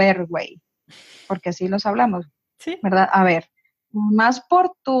digo, a ver, güey, porque así los hablamos, Sí. ¿verdad? A ver, más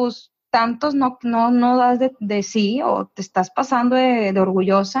por tus tantos no das de sí o te estás pasando de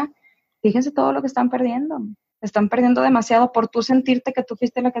orgullosa, fíjense todo lo que están perdiendo. Están perdiendo demasiado por tú sentirte que tú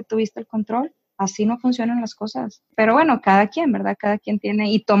fuiste la que tuviste el control. Así no funcionan las cosas. Pero bueno, cada quien, ¿verdad? Cada quien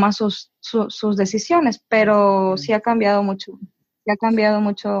tiene y toma sus decisiones, pero sí ha cambiado mucho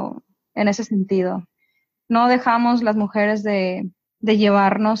en ese sentido. No dejamos las mujeres de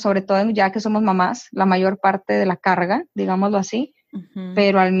llevarnos, sobre todo ya que somos mamás, la mayor parte de la carga, digámoslo así, Ujú.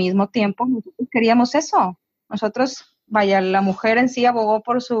 pero al mismo tiempo nosotros queríamos eso. Nosotros, vaya, la mujer en sí abogó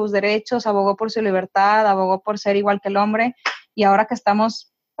por sus derechos, abogó por su libertad, abogó por ser igual que el hombre, y ahora que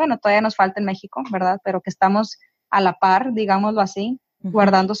estamos, bueno, todavía nos falta en México, ¿verdad? Pero que estamos a la par, digámoslo así, Ujú.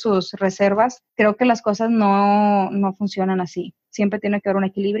 guardando sus reservas, creo que las cosas no funcionan así. Siempre tiene que haber un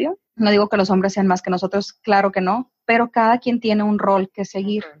equilibrio. No digo que los hombres sean más que nosotros, claro que no, pero cada quien tiene un rol que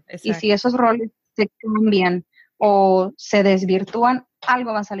seguir. Y si Exacto. esos roles se cambian o se desvirtúan,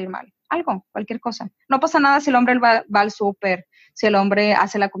 algo va a salir mal. Algo, cualquier cosa. No pasa nada si el hombre va al súper, si el hombre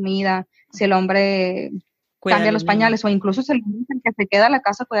hace la comida, si el hombre Cuida a cambia los los niños. pañales o incluso si el hombre es el que se queda a la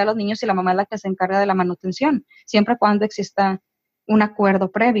casa a cuidar a los niños y la mamá es la que se encarga de la manutención, siempre y cuando exista un acuerdo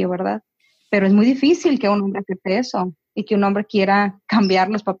previo, ¿verdad? Pero es muy difícil que un hombre acepte eso y que un hombre quiera cambiar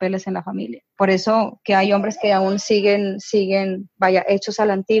los papeles en la familia. Por eso que hay hombres que aún siguen, vaya, hechos a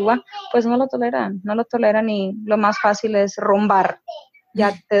la antigua, pues no lo toleran y lo más fácil es rumbar.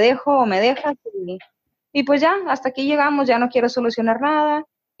 Ya te dejo o me dejas y pues ya, hasta aquí llegamos, ya no quiero solucionar nada.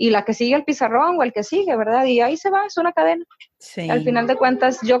 Y la que sigue el pizarrón o el que sigue, ¿verdad? Y ahí se va, es una cadena. Al Sí. final de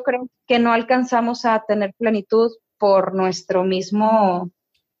cuentas, yo creo que no alcanzamos a tener plenitud por nuestro mismo,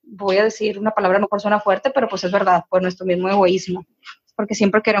 voy a decir una palabra, a lo mejor suena fuerte, pero pues es verdad, por nuestro mismo egoísmo. Porque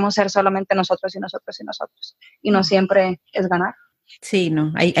siempre queremos ser solamente nosotros y nosotros y nosotros. Y no siempre es ganar. Sí,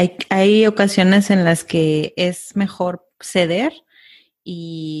 no. Hay ocasiones en las que es mejor ceder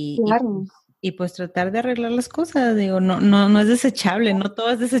Claro. y pues tratar de arreglar las cosas. Digo, no es desechable, no todo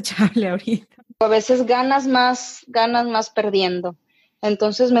es desechable ahorita. A veces ganas más perdiendo.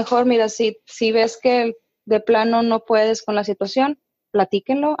 Entonces, mejor, mira, si ves que de plano no puedes con la situación,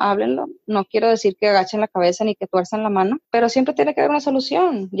 platíquenlo, háblenlo. No quiero decir que agachen la cabeza ni que tuerzan la mano, pero siempre tiene que haber una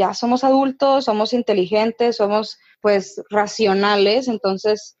solución. Ya somos adultos, somos inteligentes, somos pues racionales,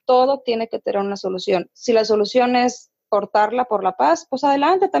 entonces todo tiene que tener una solución. Si la solución es cortarla por la paz, pues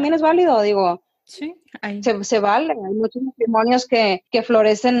adelante, también es válido, digo, Sí, hay. se vale. Hay muchos matrimonios que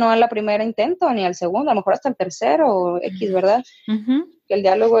florecen no al primer intento ni al segundo, a lo mejor hasta el tercero o X, ¿verdad? Ujú. Que el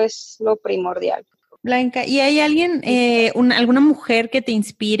diálogo es lo primordial. Blanca, ¿y hay alguien, alguna mujer que te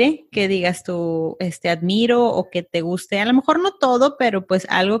inspire, que digas tú, admiro o que te guste? A lo mejor no todo, pero pues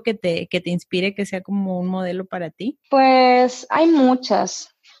algo que te inspire, que sea como un modelo para ti. Pues hay muchas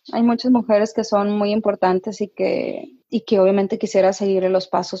mujeres que son muy importantes y que obviamente quisiera seguir los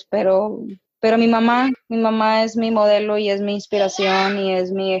pasos, pero mi mamá es mi modelo y es mi inspiración y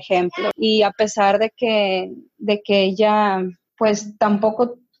es mi ejemplo. Y a pesar de que ella pues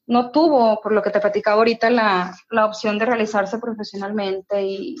tampoco no tuvo, por lo que te platicaba ahorita, la opción de realizarse profesionalmente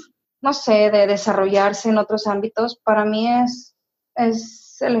y no sé, de desarrollarse en otros ámbitos, para mí es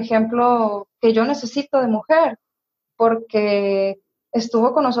el ejemplo que yo necesito de mujer porque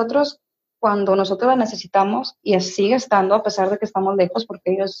estuvo con nosotros cuando nosotros la necesitamos y sigue estando a pesar de que estamos lejos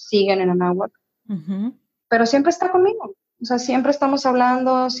porque ellos siguen en Anáhuac, Ujú. pero siempre está conmigo, o sea, siempre estamos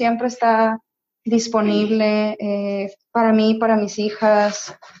hablando, siempre está disponible para mí, para mis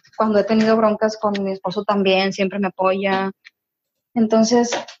hijas, cuando he tenido broncas con mi esposo también, siempre me apoya, entonces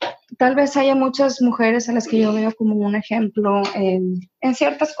tal vez haya muchas mujeres a las que yo veo como un ejemplo en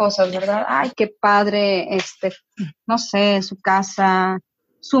ciertas cosas, ¿verdad? Ay, qué padre, no sé, su casa,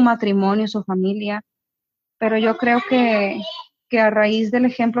 su matrimonio, su familia, pero yo creo que a raíz del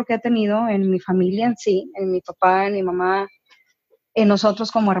ejemplo que he tenido en mi familia en sí, en mi papá, en mi mamá, en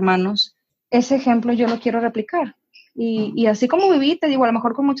nosotros como hermanos, ese ejemplo yo lo quiero replicar. Y así como viví, te digo, a lo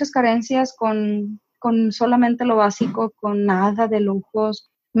mejor con muchas carencias, con solamente lo básico, con nada de lujos,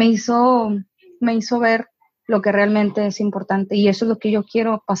 me hizo ver lo que realmente es importante y eso es lo que yo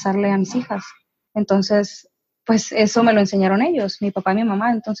quiero pasarle a mis hijas. Entonces, pues eso me lo enseñaron ellos, mi papá y mi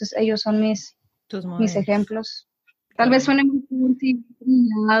mamá, entonces ellos son Tus mis modelos. ejemplos. Qué Tal vez bueno. suene muy cursi, muy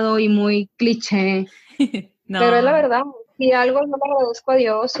trillado y muy cliché, pero es la No, verdad. Si algo no le agradezco a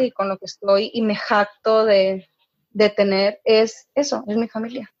Dios y con lo que estoy y me jacto de tener es eso, es mi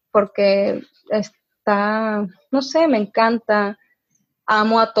familia, porque está, no sé, me encanta,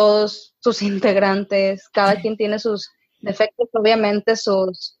 amo a todos sus integrantes, cada quien tiene sus defectos, obviamente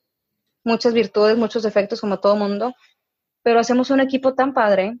sus muchas virtudes, muchos defectos como todo mundo, pero hacemos un equipo tan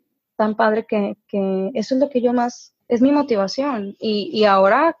padre que eso es lo que yo más, es mi motivación. Y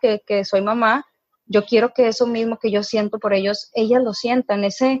ahora que soy mamá, yo quiero que eso mismo que yo siento por ellos, ellas lo sientan,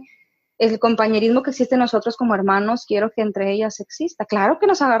 el compañerismo que existe en nosotros como hermanos, quiero que entre ellas exista. Claro que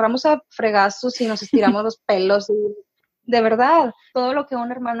nos agarramos a fregazos y nos estiramos los pelos, y, de verdad, todo lo que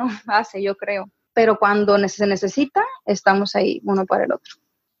un hermano hace, yo creo. Pero cuando se necesita, estamos ahí uno para el otro.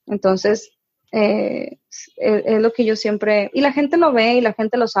 Entonces, es lo que yo siempre, y la gente lo ve y la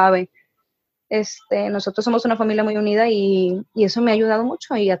gente lo sabe. Nosotros somos una familia muy unida y eso me ha ayudado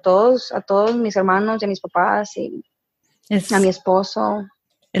mucho, y a todos mis hermanos y a mis papás y a mi esposo.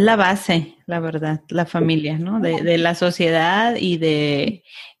 Es la base, la verdad, la familia, ¿no? De la sociedad y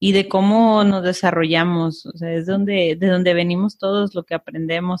de cómo nos desarrollamos. O sea, es de donde venimos todos, lo que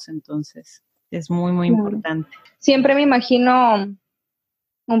aprendemos, entonces es muy, muy importante. Siempre me imagino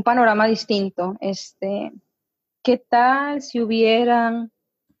un panorama distinto. ¿Qué tal si hubieran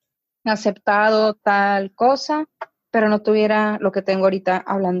aceptado tal cosa, pero no tuviera lo que tengo ahorita,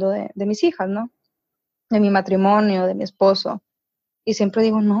 hablando de mis hijas, ¿no? De mi matrimonio, de mi esposo? Y siempre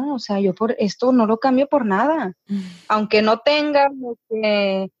digo, no, o sea, yo por esto no lo cambio por nada. Aunque no tenga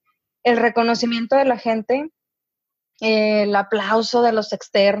el reconocimiento de la gente, el aplauso de los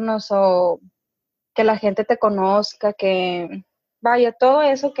externos, o que la gente te conozca, que vaya, todo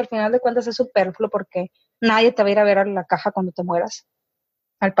eso que al final de cuentas es superfluo, porque nadie te va a ir a ver a la caja cuando te mueras,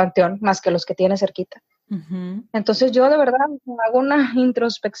 al panteón, más que los que tienes cerquita. Uh-huh. Entonces yo de verdad hago una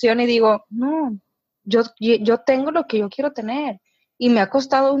introspección y digo, no, yo tengo lo que yo quiero tener, y me ha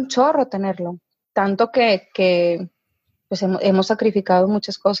costado un chorro tenerlo, tanto que pues hemos sacrificado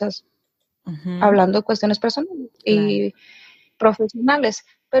muchas cosas, uh-huh, hablando de cuestiones personales y profesionales.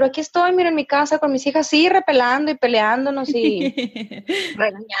 Pero aquí estoy, mira, en mi casa con mis hijas, sí, repelando y peleándonos y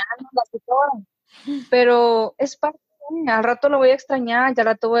regañándolas y todo. Pero es parte, al rato lo voy a extrañar, ya al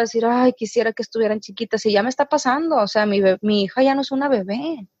rato voy a decir, ay, quisiera que estuvieran chiquitas, y ya me está pasando. O sea, mi hija ya no es una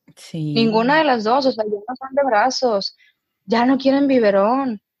bebé, sí. Ninguna de las dos, o sea, ya no son de brazos, ya no quieren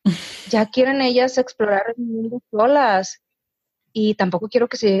biberón, ya quieren ellas explorar el mundo solas. Y tampoco quiero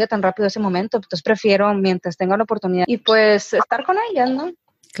que se llegue tan rápido ese momento, entonces prefiero, mientras tenga la oportunidad, y pues estar con ellas, ¿no?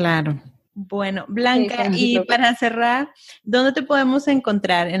 Claro. Bueno, Blanca, Sí, y para cerrar, ¿dónde te podemos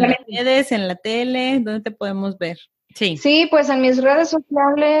encontrar? ¿En las redes, en la tele? ¿Dónde te podemos ver? Sí, pues en mis redes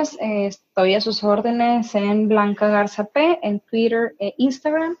sociales estoy a sus órdenes, en Blanca Garza P, en Twitter e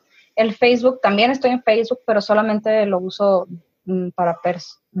Instagram. El Facebook, también estoy en Facebook, pero solamente lo uso para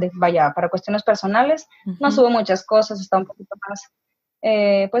cuestiones personales. Uh-huh. No subo muchas cosas, está un poquito más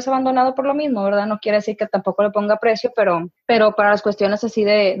pues abandonado por lo mismo, ¿verdad? No quiere decir que tampoco le ponga precio, pero para las cuestiones así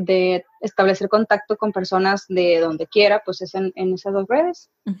de establecer contacto con personas de donde quiera, pues es en esas dos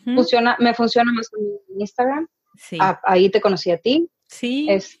redes. Uh-huh. Me funciona más en Instagram. Sí. Ahí te conocí a ti. Sí.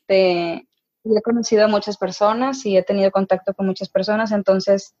 Y he conocido a muchas personas y he tenido contacto con muchas personas,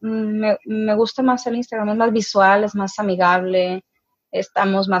 entonces me gusta más el Instagram, es más visual, es más amigable,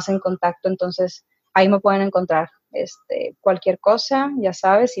 estamos más en contacto, entonces ahí me pueden encontrar. Cualquier cosa, ya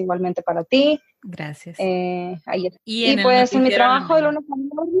sabes, igualmente para ti. Gracias. Y pues en mi trabajo de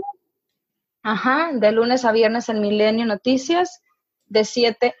lunes a viernes en Milenio Noticias, de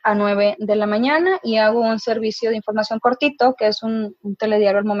 7 a 9 de la mañana, y hago un servicio de información cortito, que es un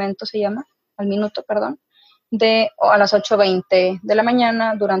telediario al momento, al minuto, a las 8:20 de la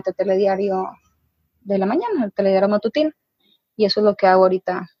mañana, durante el telediario de la mañana, el telediario matutino, y eso es lo que hago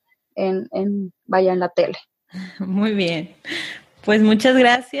ahorita en la tele. Muy bien. Pues muchas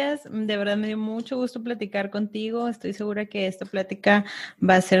gracias, de verdad me dio mucho gusto platicar contigo, estoy segura que esta plática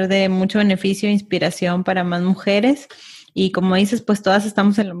va a ser de mucho beneficio e inspiración para más mujeres, y como dices, pues todas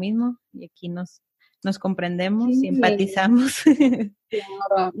estamos en lo mismo y aquí nos comprendemos, sí, y empatizamos.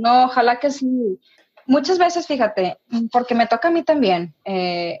 Claro, no, ojalá que sí. Muchas veces, fíjate, porque me toca a mí también,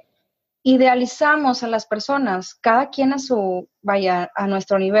 idealizamos a las personas, cada quien a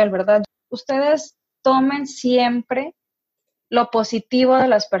nuestro nivel, ¿verdad? Ustedes tomen siempre lo positivo de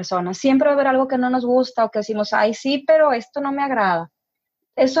las personas. Siempre va a haber algo que no nos gusta, o que decimos, ay, sí, pero esto no me agrada.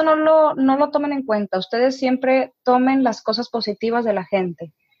 Eso no lo tomen en cuenta. Ustedes siempre tomen las cosas positivas de la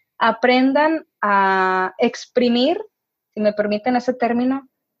gente. Aprendan a exprimir, si me permiten ese término,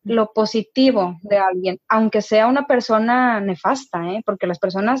 lo positivo de alguien, aunque sea una persona nefasta, porque las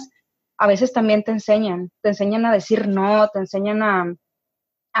personas a veces también te enseñan a decir no, te enseñan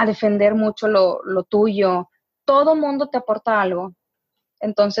a defender mucho lo tuyo. Todo mundo te aporta algo.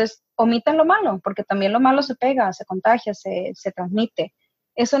 Entonces, omitan lo malo, porque también lo malo se pega, se contagia, se transmite.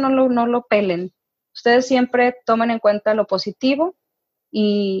 Eso no lo pelen. Ustedes siempre tomen en cuenta lo positivo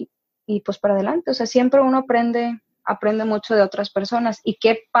y pues para adelante. O sea, siempre uno aprende mucho de otras personas. Y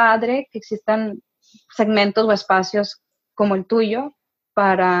qué padre que existan segmentos o espacios como el tuyo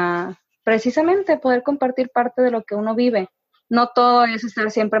para precisamente poder compartir parte de lo que uno vive. No todo es estar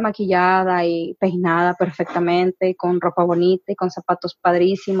siempre maquillada y peinada perfectamente, y con ropa bonita y con zapatos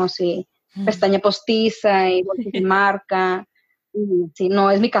padrísimos y pestaña postiza y bolsos de marca. Sí, no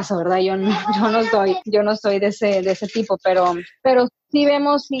es mi caso, ¿verdad? Yo no soy de ese tipo, pero sí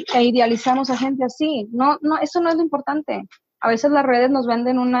vemos e idealizamos a gente así. No, eso no es lo importante. A veces las redes nos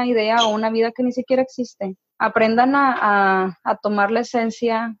venden una idea o una vida que ni siquiera existe. Aprendan a tomar la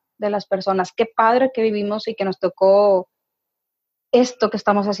esencia de las personas. Qué padre que vivimos y que nos tocó esto que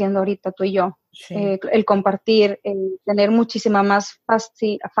estamos haciendo ahorita tú y yo, sí. El compartir, el tener muchísima más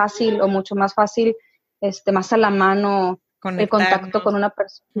fácil o mucho más fácil, más a la mano el contacto con una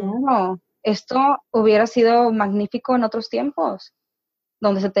persona. No, esto hubiera sido magnífico en otros tiempos,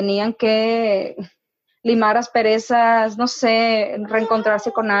 donde se tenían que limar asperezas, no sé,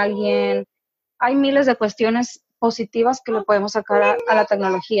 reencontrarse con alguien. Hay miles de cuestiones positivas que le podemos sacar a la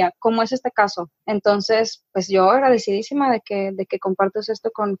tecnología, como es este caso. Entonces, pues yo agradecidísima de que compartes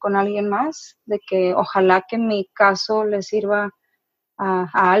esto con alguien más, de que ojalá que mi caso le sirva a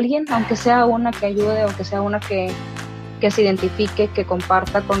alguien, aunque sea una que ayude, aunque sea una que se identifique, que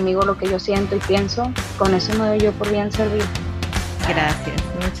comparta conmigo lo que yo siento y pienso. Con eso me doy yo por bien servir. Gracias,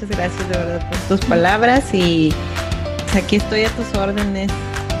 muchas gracias de verdad por tus palabras y pues aquí estoy a tus órdenes.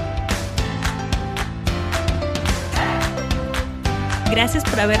 Gracias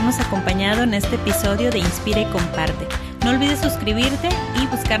por habernos acompañado en este episodio de Inspira y Comparte. No olvides suscribirte y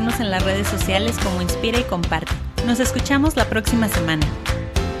buscarnos en las redes sociales como Inspira y Comparte. Nos escuchamos la próxima semana.